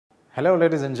Hello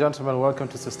ladies and gentlemen, welcome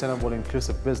to Sustainable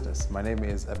Inclusive Business. My name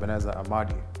is Ebenezer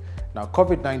Amadi. Now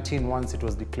COVID-19, once it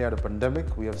was declared a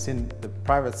pandemic, we have seen the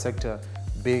private sector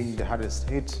being the hardest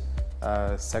hit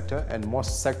sector, and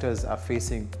most sectors are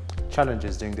facing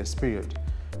challenges during this period.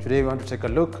 Today we want to take a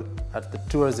look at the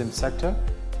tourism sector,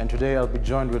 and today I'll be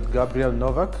joined with Gabriele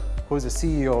Nowak, who is the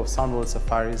CEO of Sunworld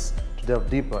Safaris, to delve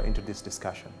deeper into this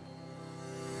discussion.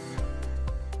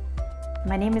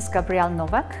 My name is Gabriele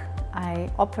Nowak. I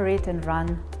operate and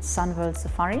run Sunworld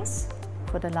Safaris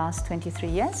for the last 23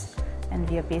 years, and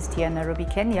we are based here in Nairobi,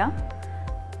 Kenya.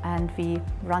 And we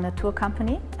run a tour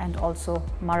company and also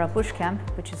Mara Bush Camp,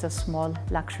 which is a small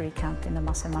luxury camp in the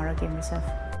Masai Mara Game Reserve.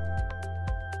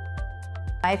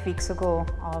 5 weeks ago,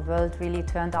 our world really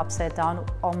turned upside down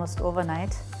almost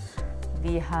overnight.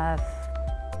 We have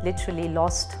literally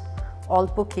lost all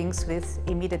bookings with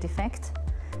immediate effect,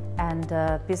 and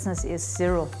business is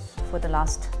zero for the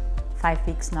last 5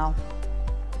 weeks now.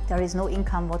 There is no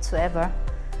income whatsoever,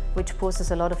 which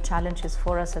poses a lot of challenges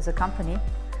for us as a company.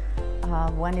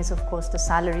 One is of course the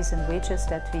salaries and wages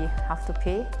that we have to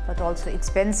pay, but also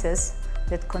expenses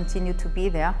that continue to be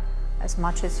there. As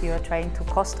much as you are trying to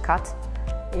cost cut,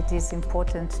 it is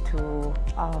important to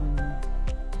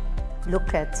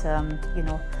look at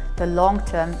the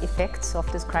long-term effects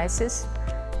of this crisis,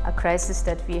 a crisis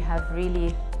that we have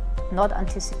really not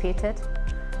anticipated,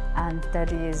 and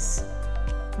that is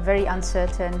very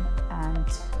uncertain and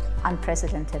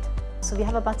unprecedented. So we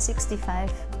have about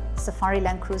 65 Safari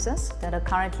Land Cruisers that are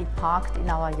currently parked in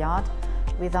our yard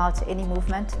without any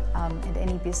movement and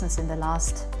any business in the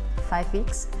last 5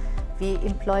 weeks. We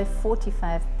employ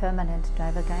 45 permanent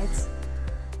driver guides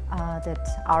that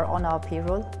are on our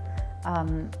payroll,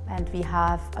 and we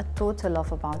have a total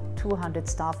of about 200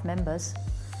 staff members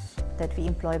that we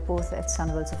employ both at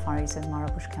Sunworld Safaris and Mara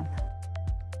Bush Camp.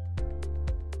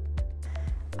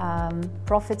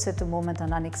 Profits at the moment are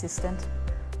non-existent,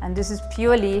 and this is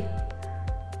purely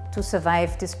to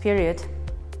survive this period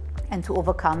and to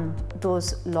overcome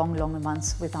those long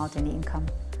months without any income.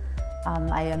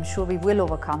 I am sure we will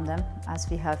overcome them, as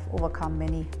we have overcome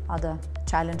many other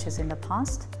challenges in the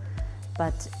past,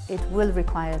 but it will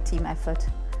require team effort,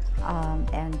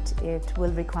 and it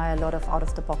will require a lot of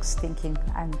out-of-the-box thinking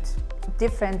and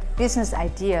different business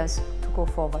ideas to go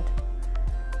forward.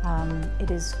 It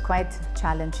is quite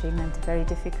challenging and very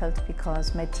difficult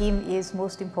because my team is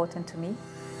most important to me.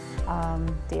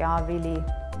 They are really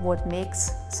what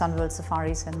makes Sunworld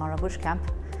Safaris and Mara Bush Camp,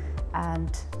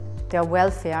 and their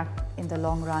welfare in the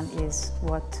long run is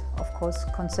what of course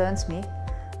concerns me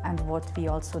and what we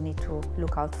also need to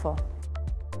look out for.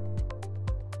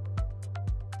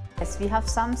 Yes, we have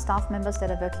some staff members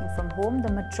that are working from home.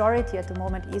 The majority at the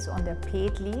moment is on their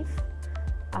paid leave,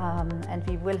 and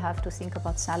we will have to think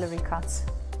about salary cuts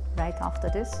right after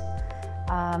this.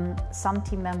 Some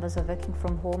team members are working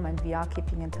from home, and we are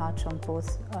keeping in touch on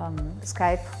both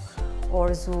Skype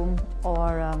or Zoom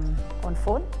or on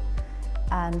phone.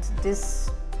 And this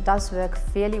does work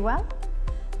fairly well.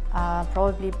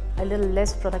 Probably a little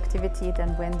less productivity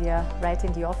than when they are right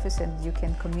in the office and you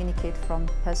can communicate from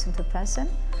person to person.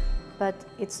 But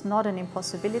it's not an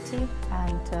impossibility,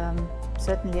 and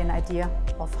certainly an idea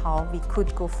of how we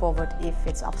could go forward if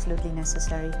it's absolutely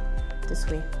necessary this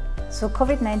way. So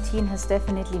COVID-19 has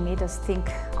definitely made us think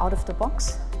out of the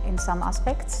box in some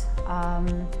aspects.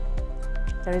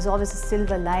 There is always a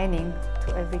silver lining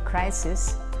to every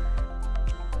crisis.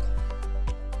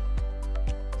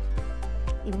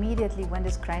 Immediately when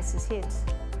this crisis hit,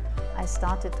 I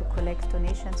started to collect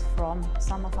donations from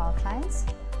some of our clients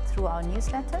through our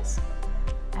newsletters,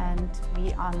 and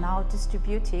we are now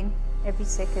distributing every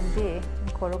second day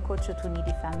in Korokocho to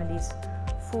needy families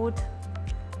food,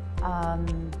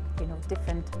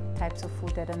 different types of food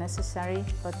that are necessary,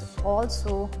 but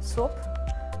also soap,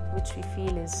 which we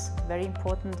feel is very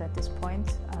important at this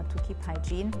point to keep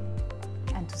hygiene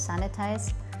and to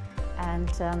sanitize.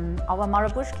 And our Mara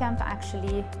Bush Camp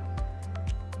actually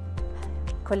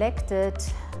collected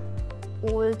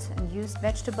old and used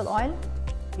vegetable oil.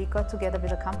 We got together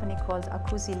with a company called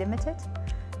Akuzi Limited,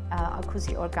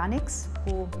 Akuzi Organics,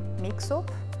 who make soap.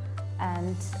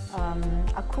 And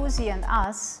Akuzi and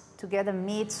us together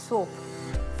made soap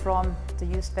from the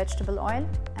used vegetable oil,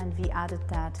 and we added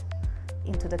that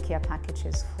into the care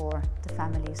packages for the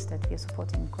families that we are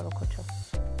supporting in Korokocho.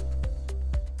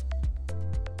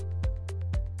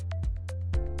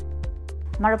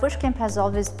 Mara Bush Camp has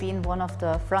always been one of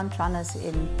the front runners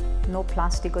in no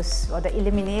plastic or the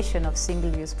elimination of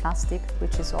single-use plastic,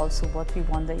 which is also what we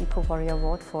won the Eco Warrior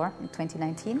Award for in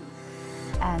 2019.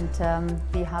 And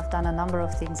we have done a number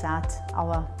of things at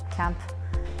our camp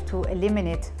to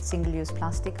eliminate single-use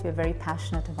plastic. We're very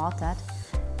passionate about that.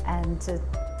 And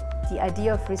the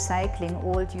idea of recycling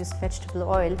old used vegetable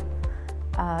oil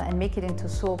and make it into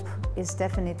soap is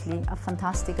definitely a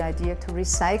fantastic idea to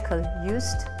recycle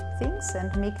used things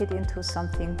and make it into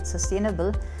something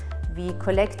sustainable. We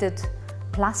collected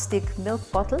plastic milk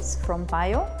bottles from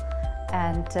Bio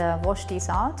and washed these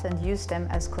out and used them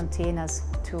as containers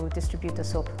to distribute the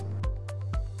soap.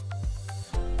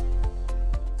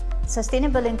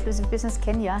 Sustainable Inclusive Business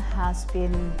Kenya has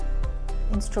been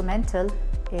instrumental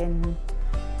in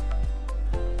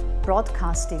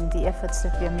broadcasting the efforts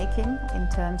that we are making in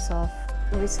terms of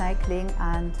recycling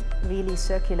and really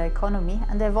circular economy,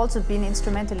 and they've also been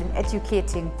instrumental in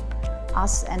educating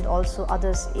us and also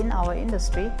others in our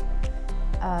industry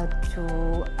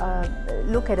to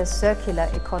look at a circular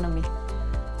economy,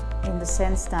 in the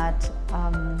sense that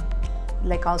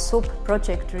like our soap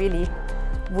project really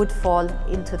would fall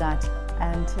into that,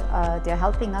 and they're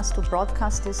helping us to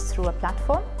broadcast this through a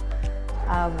platform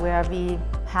where we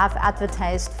have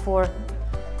advertised for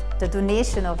the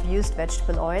donation of used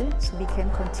vegetable oil, so we can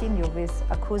continue with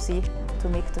a cozy to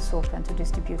make the soap and to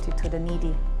distribute it to the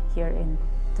needy here in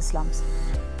the slums.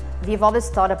 We've always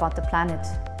thought about the planet.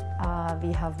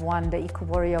 We have won the Eco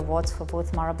Warrior Awards for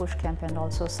both Mara Bush Camp and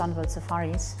also Sunworld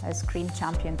Safaris as Green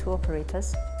Champion Tour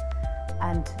Operators.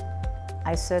 And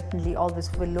I certainly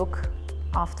always will look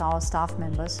after our staff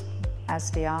members, as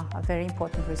they are a very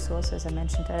important resource, as I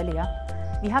mentioned earlier.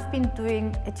 We have been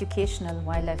doing educational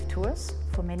wildlife tours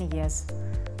for many years.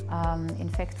 In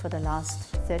fact, for the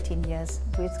last 13 years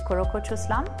with Korokocho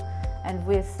Slum and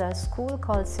with a school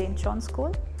called St. John's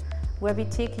School, where we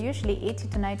take usually 80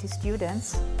 to 90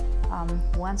 students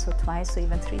once or twice or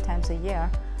even 3 times a year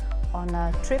on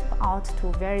a trip out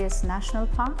to various national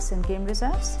parks and game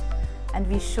reserves, and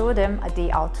we show them a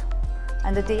day out.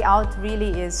 And the day out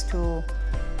really is to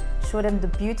show them the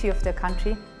beauty of their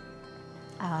country,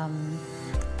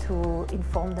 to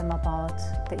inform them about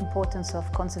the importance of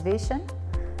conservation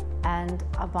and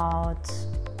about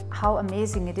how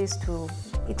amazing it is to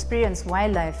experience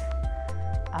wildlife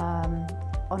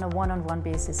on a one-on-one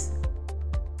basis.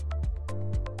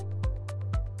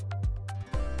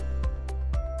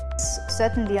 It's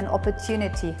certainly an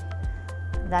opportunity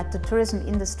that the tourism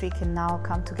industry can now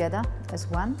come together as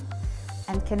one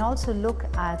and can also look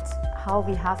at how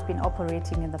we have been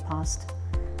operating in the past.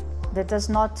 That does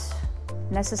not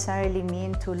necessarily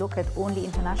mean to look at only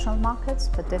international markets,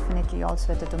 but definitely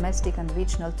also at the domestic and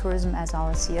regional tourism, as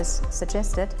our CS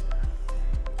suggested.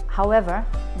 However,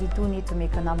 we do need to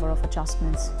make a number of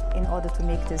adjustments in order to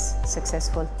make this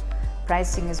successful.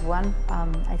 Pricing is one.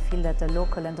 I feel that the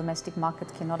local and domestic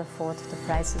market cannot afford the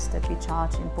prices that we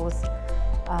charge in both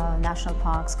national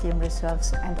parks, game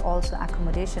reserves, and also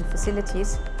accommodation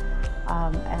facilities,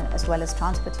 as well as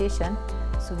transportation.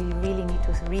 So we really need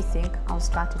to rethink our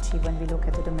strategy when we look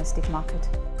at the domestic market.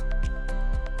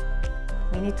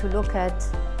 We need to look at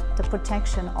the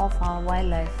protection of our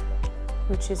wildlife,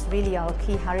 which is really our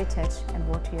key heritage and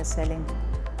what we are selling.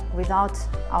 Without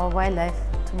our wildlife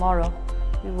tomorrow,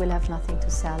 we will have nothing to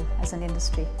sell as an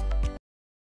industry.